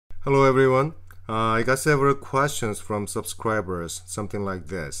Hello everyone. I got several questions from subscribers, something like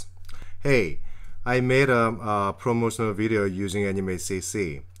this. Hey, I made a promotional video using Animate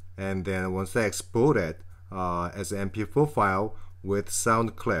CC, and then once I export it as an MP4 file with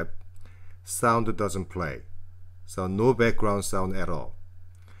sound clip, sound doesn't play. So no background sound at all.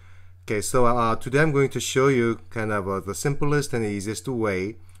 Okay, so today I'm going to show you kind of the simplest and easiest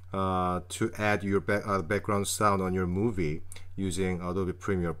way to add your background sound on your movie using Adobe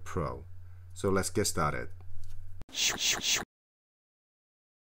Premiere Pro. So let's get started.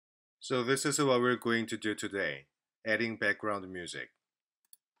 So this is what we're going to do today, adding background music.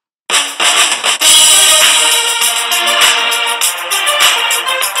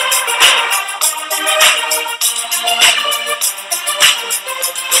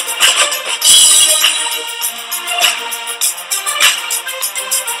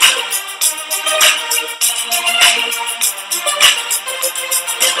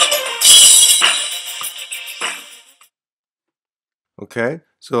 Okay,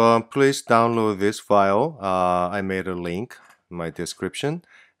 so please download this file. I made a link in my description,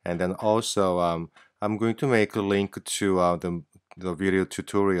 and then also I'm going to make a link to the video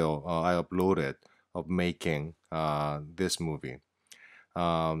tutorial I uploaded of making this movie.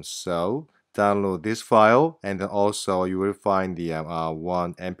 So download this file, and then also you will find the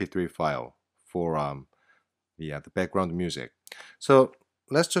one MP3 file for the background music. So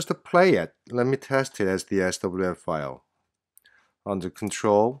let's just play it. Let me test it as the SWF file. Under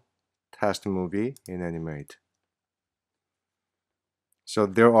Control, Test Movie in Animate. So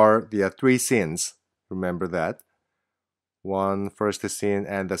there are the three scenes. Remember that. One first scene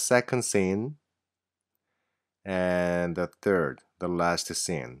and the second scene, and the third, the last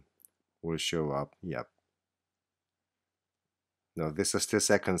scene will show up. Yep. No, this is the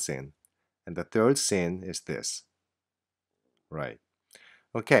second scene, and the third scene is this. Right.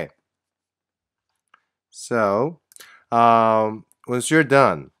 Okay. So once you're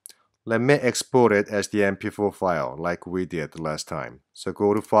done, let me export it as the MP4 file like we did last time. So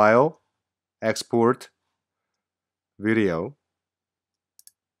go to File, Export, Video,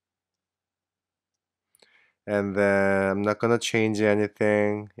 and then I'm not gonna change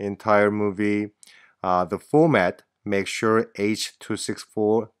anything. Entire movie. The format, make sure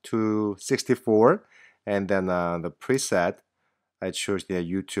H264 to 64, and then the preset, I chose the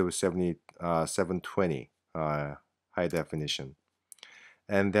YouTube 720 high definition.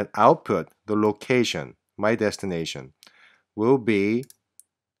 And then output, the location, my destination, will be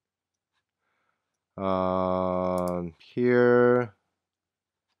here.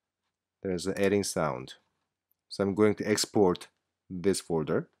 There's an adding sound. So I'm going to export this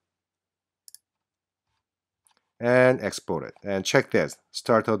folder and export it. And check this,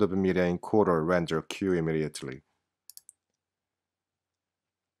 start Adobe Media Encoder render queue immediately.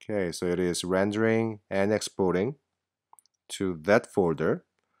 Okay, so it is rendering and exporting to that folder.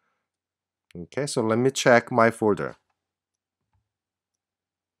 Okay, so let me check my folder.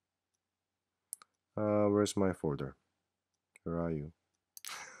 Where's my folder? Where are you?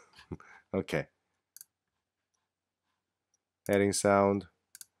 Okay. Adding sound.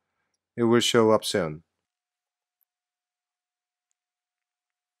 It will show up soon.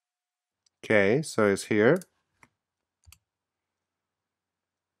 Okay, so it's here.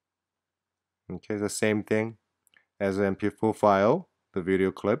 Okay, the same thing as an MP4 file, the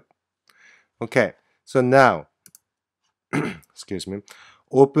video clip. Okay, so now, excuse me,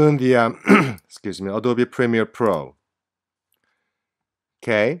 open the excuse me, Adobe Premiere Pro.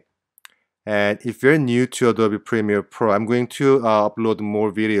 Okay, and if you're new to Adobe Premiere Pro, I'm going to upload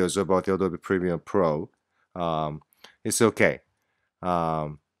more videos about the Adobe Premiere Pro. It's okay.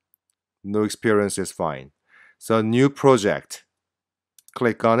 No experience is fine. So new project,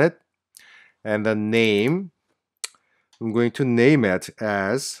 click on it, and the name, I'm going to name it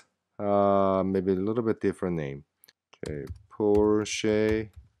as maybe a little bit different name. Okay, Porsche.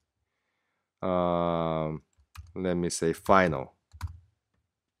 Let me say final.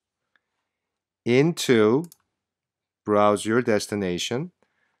 Into browse your destination.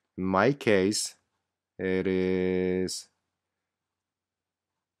 In my case, it is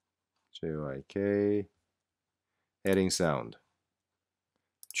JYK. Adding sound.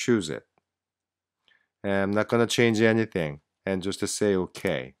 Choose it. And I'm not gonna change anything, and just to say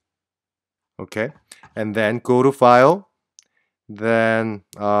OK. Okay, and then go to File, then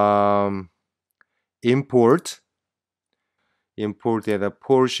import the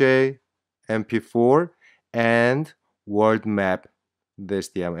Porsche MP4 and world map this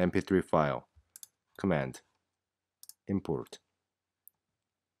the MP3 file. Command import.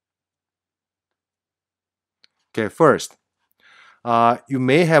 Okay, first You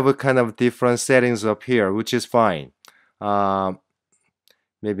may have a kind of different settings up here, which is fine.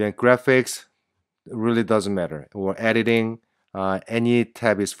 Maybe on graphics, it really doesn't matter, or editing, any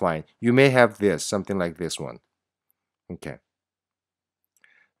tab is fine. You may have this, something like this one. Okay.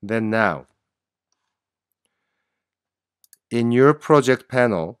 Then now, in your project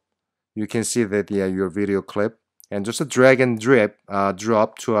panel, you can see that your video clip, and just a drag and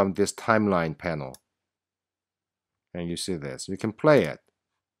drop to this timeline panel. And you see this. You can play it.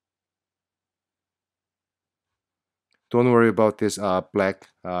 Don't worry about this black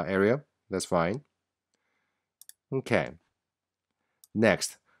area. That's fine. Okay.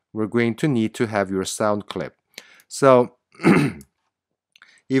 Next, we're going to need to have your sound clip. So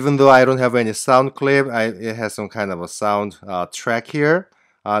even though I don't have any sound clip, it has some kind of a sound track here.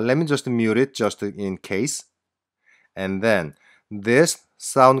 Let me just mute it just in case. And then this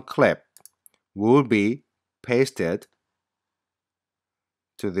sound clip will be pasted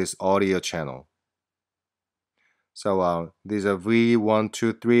to this audio channel. So these are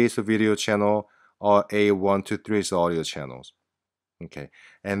V123 is a video channel, or A123 is audio channels. Okay,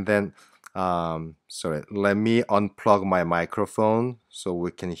 and then sorry, let me unplug my microphone so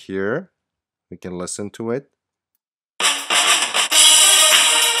we can hear, we can listen to it.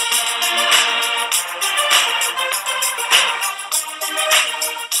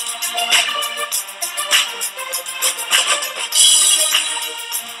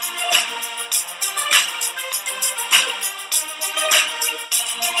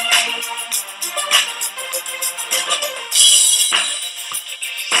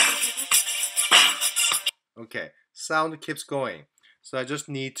 Okay, sound keeps going. So I just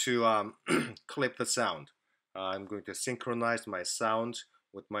need to clip the sound. I'm going to synchronize my sound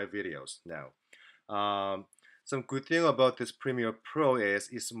with my videos now. Some good thing about this Premiere Pro is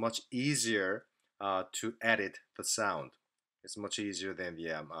it's much easier to edit the sound. It's much easier than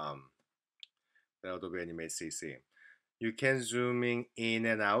the Adobe Animate CC. You can zoom in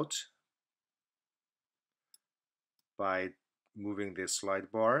and out by moving this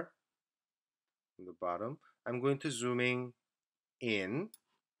slide bar from the bottom. I'm going to zoom in,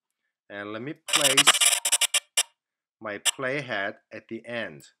 and let me place my playhead at the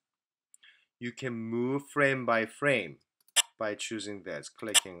end. You can move frame by frame by choosing this,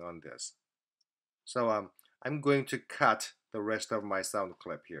 clicking on this. So I'm going to cut the rest of my sound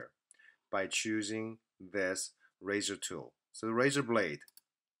clip here by choosing this razor tool. So the razor blade,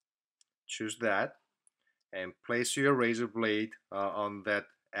 choose that and place your razor blade on that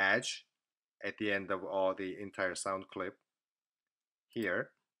edge at the end of all the entire sound clip here.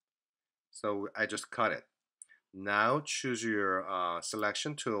 So I just cut it. Now choose your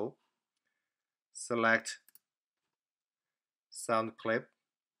selection tool, select sound clip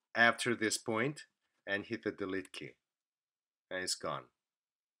after this point, and hit the delete key, and it's gone.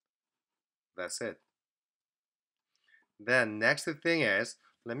 That's it. Then next thing is,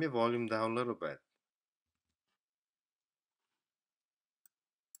 let me volume down a little bit.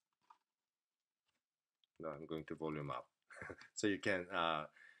 No, I'm going to volume up so you can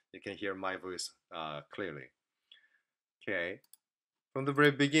hear my voice clearly. Okay, from the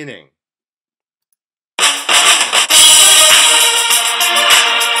very beginning.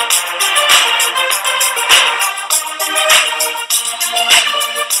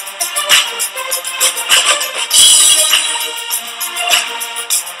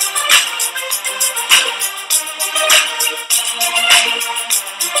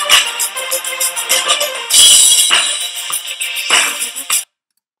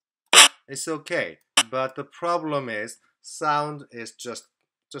 It's okay, but the problem is sound is just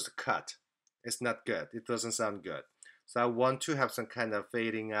a cut. It's not good. It doesn't sound good. So I want to have some kind of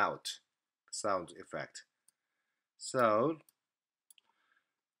fading out sound effect. So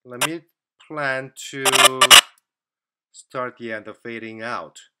let me plan to start the fading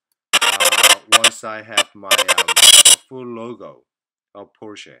out once I have my full logo of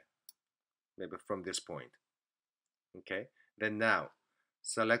Porsche, maybe from this point. Okay, then now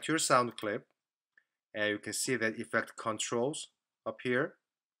select your sound clip, and you can see that effect controls up here.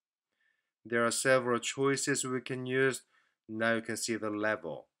 There are several choices we can use. Now you can see the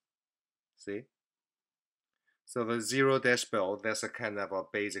level. See? So the 0 decibel, that's a kind of a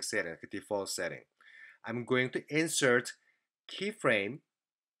basic setting, a default setting. I'm going to insert keyframe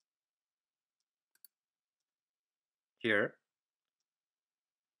here.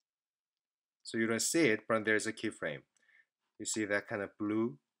 So you don't see it, but there's a keyframe. You see that kind of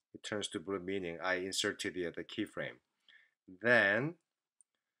blue? It turns to blue, meaning I inserted the keyframe. Then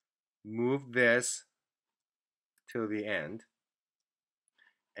move this till the end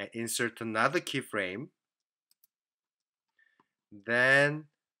and insert another keyframe Then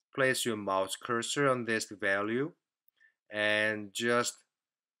place your mouse cursor on this value and just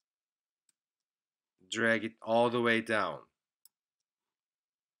drag it all the way down.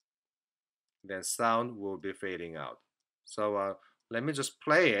 Then sound will be fading out. So let me just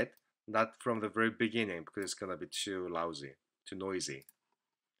play it, not from the very beginning because it's gonna be too lousy, too noisy.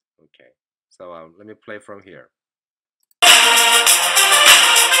 Okay, so let me play from here.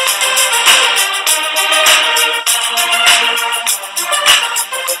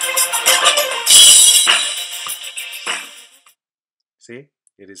 See,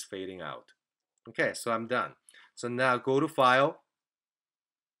 it is fading out. Okay, so I'm done. So now go to File,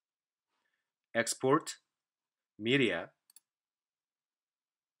 Export, Media.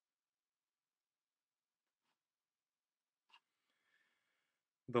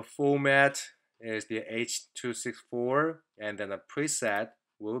 The format is the H.264, and then a preset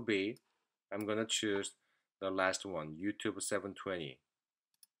will be, I'm gonna choose the last one, YouTube 720.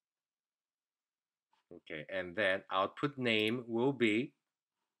 Okay, and then output name will be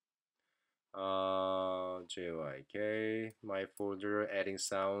JYK, my folder, adding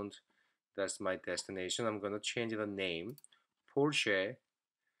sound. That's my destination. I'm gonna change the name, Porsche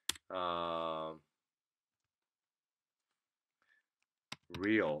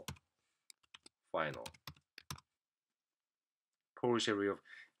Real Final. Porsche Real.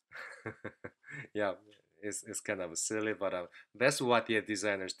 Yeah, it's kind of silly, but that's what the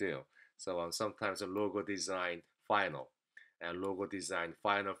designers do. So sometimes a logo design final, and logo design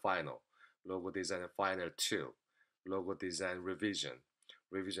final, logo design final 2, logo design revision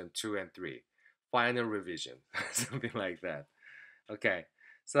 2 and 3, final revision, something like that. Okay,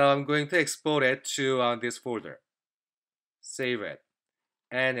 so I'm going to export it to this folder, save it,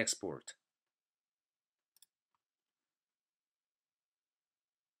 and export.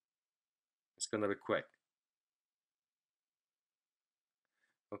 It's gonna be quick.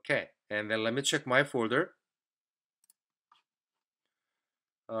 Okay, and then let me check my folder.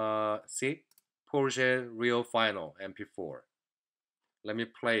 See, Porsche Real Final MP4. Let me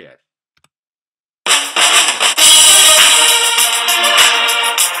play it.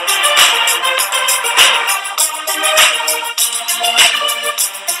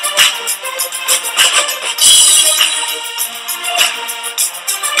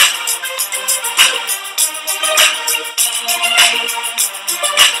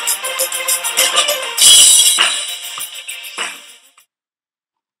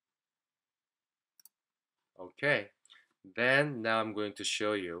 Okay, then now I'm going to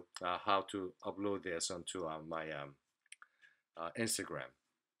show you how to upload this onto my Instagram.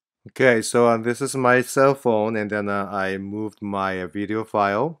 Okay, so this is my cell phone, and then I moved my video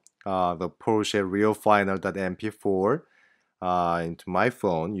file, the Porsche Real Final.mp4, into my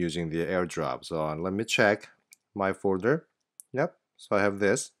phone using the AirDrop. So let me check my folder. Yep, so I have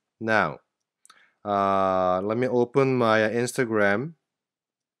this. Now, let me open my Instagram.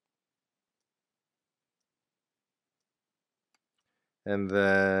 And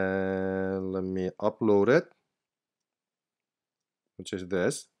then let me upload it, which is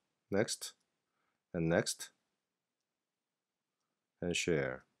this. Next, and next, and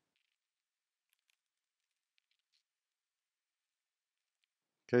share.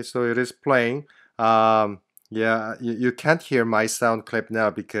 Okay, so it is playing. Yeah, you can't hear my sound clip now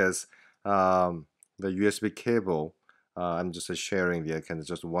because the USB cable, I'm just sharing the kind of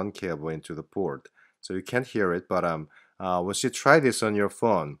just one cable into the port. So you can't hear it, but once you try this on your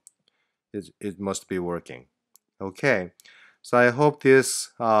phone, it must be working. Okay, so I hope this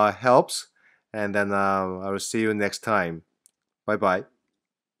helps, and then I will see you next time. Bye bye.